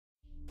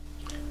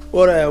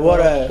What that, what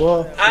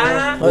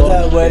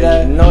that way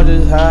that, know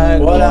just how it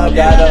go. What I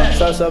got up,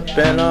 trust up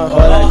in a hole,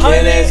 I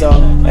get it, so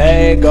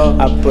there you go.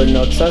 I put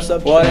no trust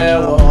up, what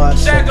that, I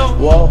said,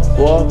 whoa,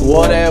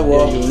 what that,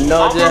 you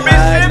know just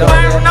how it go.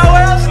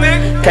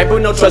 Can't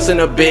put no trust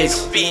in a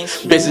bitch,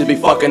 bitches be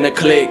fucking the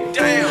click.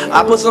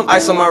 I put some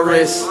ice on my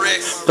wrist,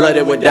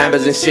 flooded with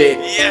diamonds and shit.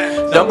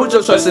 Don't put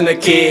your trust in the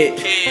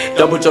kid,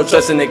 don't put your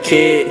trust in the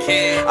kid.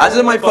 I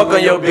just might fuck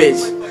on your bitch,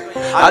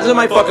 I just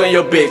might fuck on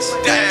your bitch.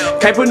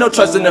 Can't put no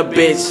trust in a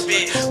bitch,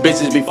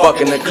 bitches be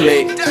fucking the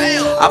click.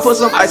 I put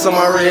some ice on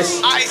my wrist,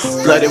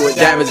 flooded with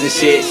diamonds and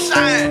shit.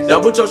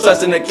 Don't put your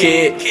trust in the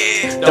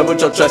kid, don't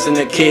put your trust in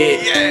the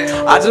kid.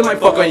 I just might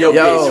fuck on your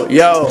bitch,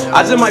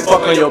 I just might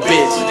fuck on your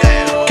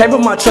bitch. Can't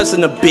put my trust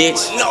in a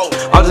bitch,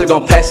 I'm just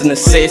gon' pass an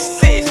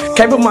assist.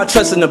 Can't put my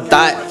trust in the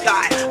thought,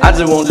 I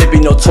just won't lippy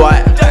no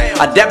twat.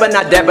 I dab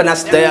and I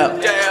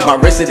step, my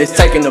wrist is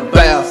taking a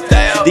bath.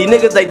 These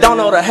niggas, they don't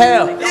know the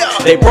hell,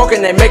 they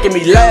broken, they making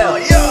me laugh.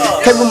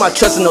 Can't put my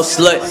trust in no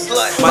slut,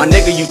 my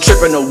nigga, you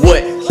trippin' or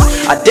what?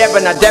 I dab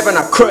and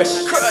I crush,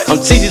 I'm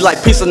cheesy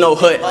like piece of no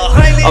hut.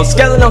 I'm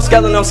scaling.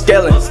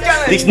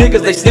 These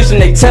niggas, they snitchin',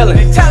 they tellin'.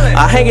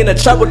 I hang in the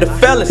trap with the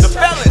fellas,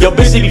 yo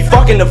bitch, she be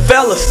fucking the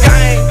fellas.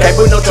 Can't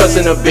put no trust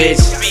in a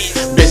bitch,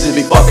 bitches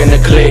be fucking the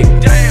click.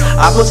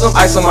 I put some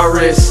ice on my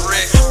wrist,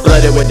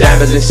 flooded with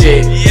diamonds and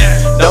shit.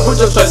 Don't put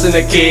your trust in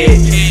the kid,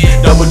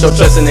 don't put your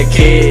trust in the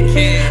kid.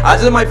 I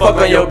just might fuck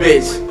on your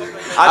bitch,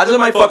 I just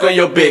might fuck on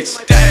your bitch.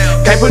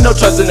 Can't put no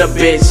trust in a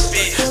bitch,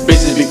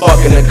 bitches be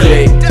fucking the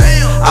click.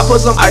 I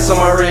put some ice on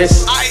my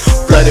wrist,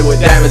 flooded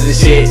with diamonds and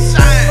shit.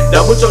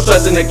 Don't put your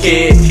trust in the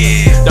kid,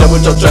 don't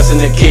put your trust in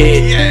the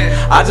kid.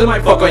 I just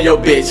might fuck on your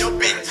bitch,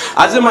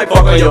 I just might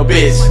fuck on your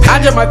bitch.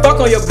 I just might fuck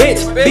on your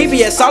bitch.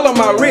 BBS all on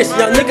my wrist.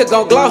 Young nigga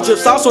gon' gloss, drip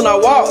sauce when I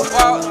walk.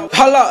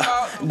 Hold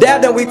up.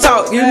 Dad, that we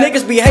talk. You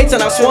niggas be hating,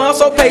 I swear I'm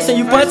so patient.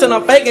 You punching,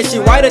 I'm faking. She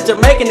white and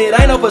Jamaican, it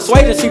ain't no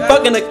persuasion. She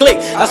fucking the click.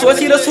 I swear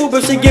she the swoop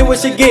if she get what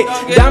she get.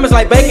 Diamonds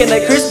like bacon,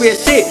 they crispy as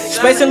shit.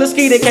 Spates and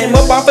Unoski, they came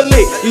up off a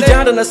lick. You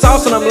drowned in the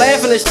sauce and I'm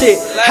laughing at shit.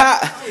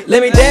 Ha!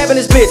 Let me dab in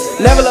this bitch.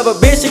 Never love a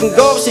bitch, she can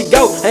go if she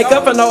go. Ain't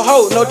come for no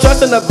hoe, no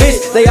trust in a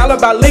bitch. They all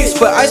about leaks,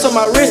 put ice on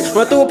my wrist.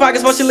 Run through her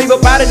pockets before she leave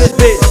up out of this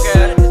bitch.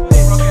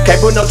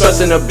 Can't put no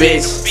trust in a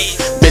bitch,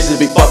 bitches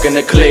be fucking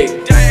the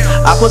click.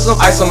 I put some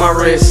ice on my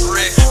wrist,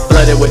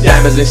 flooded with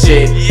diamonds and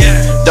shit.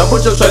 Don't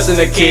put your trust in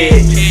the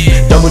kid,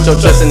 don't put your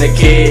trust in the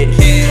kid.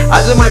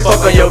 I just might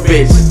fuck on your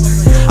bitch,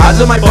 I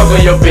just might fuck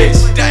on your bitch.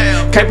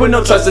 Can't put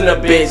no trust in a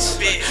bitch,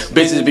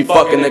 bitches be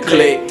fucking the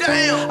click.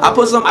 I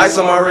put some ice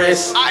on my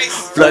wrist,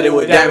 flooded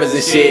with diamonds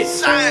and shit.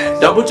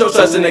 Don't put your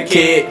trust in the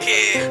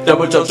kid, don't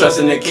put your trust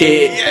in the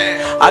kid.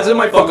 I just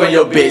might fuck on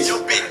your bitch,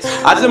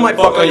 I just might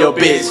fuck on your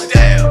bitch.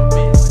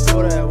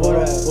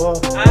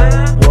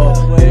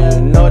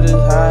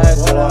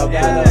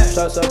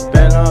 Trust up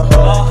in a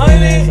hole,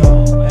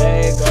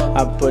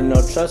 I put no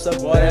trust up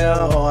in a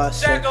hole, I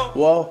said,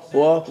 whoa,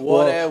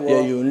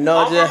 yeah, you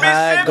know just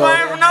how it go.